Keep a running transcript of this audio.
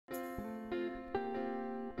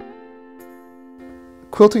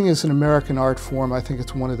Quilting is an American art form. I think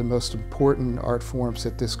it's one of the most important art forms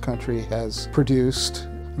that this country has produced.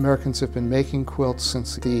 Americans have been making quilts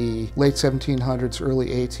since the late 1700s, early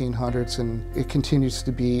 1800s, and it continues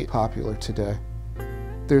to be popular today.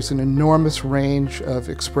 There's an enormous range of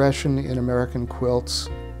expression in American quilts.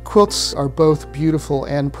 Quilts are both beautiful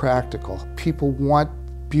and practical. People want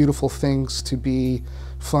beautiful things to be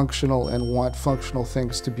functional and want functional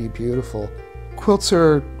things to be beautiful. Quilts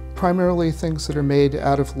are primarily things that are made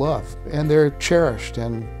out of love, and they're cherished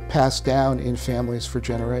and passed down in families for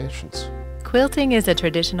generations. Quilting is a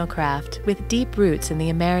traditional craft with deep roots in the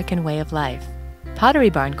American way of life. Pottery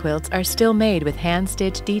Barn quilts are still made with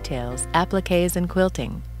hand-stitched details, appliques, and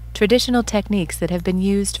quilting, traditional techniques that have been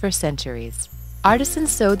used for centuries.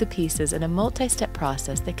 Artisans sew the pieces in a multi-step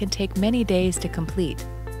process that can take many days to complete.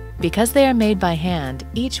 Because they are made by hand,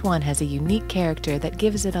 each one has a unique character that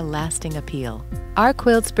gives it a lasting appeal. Our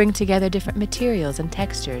quilts bring together different materials and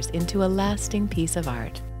textures into a lasting piece of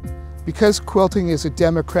art. Because quilting is a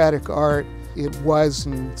democratic art, it was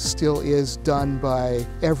and still is done by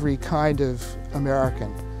every kind of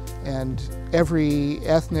American. And every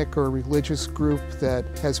ethnic or religious group that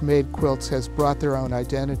has made quilts has brought their own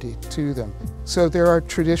identity to them. So there are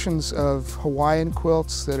traditions of Hawaiian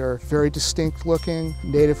quilts that are very distinct looking.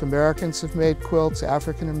 Native Americans have made quilts,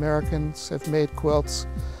 African Americans have made quilts,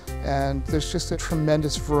 and there's just a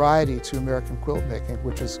tremendous variety to American quilt making,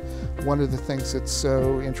 which is one of the things that's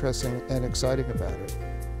so interesting and exciting about it.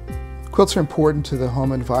 Quilts are important to the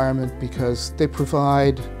home environment because they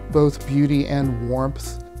provide both beauty and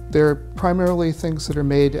warmth. They're primarily things that are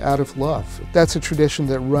made out of love. That's a tradition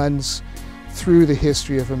that runs through the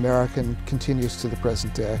history of America and continues to the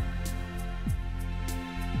present day.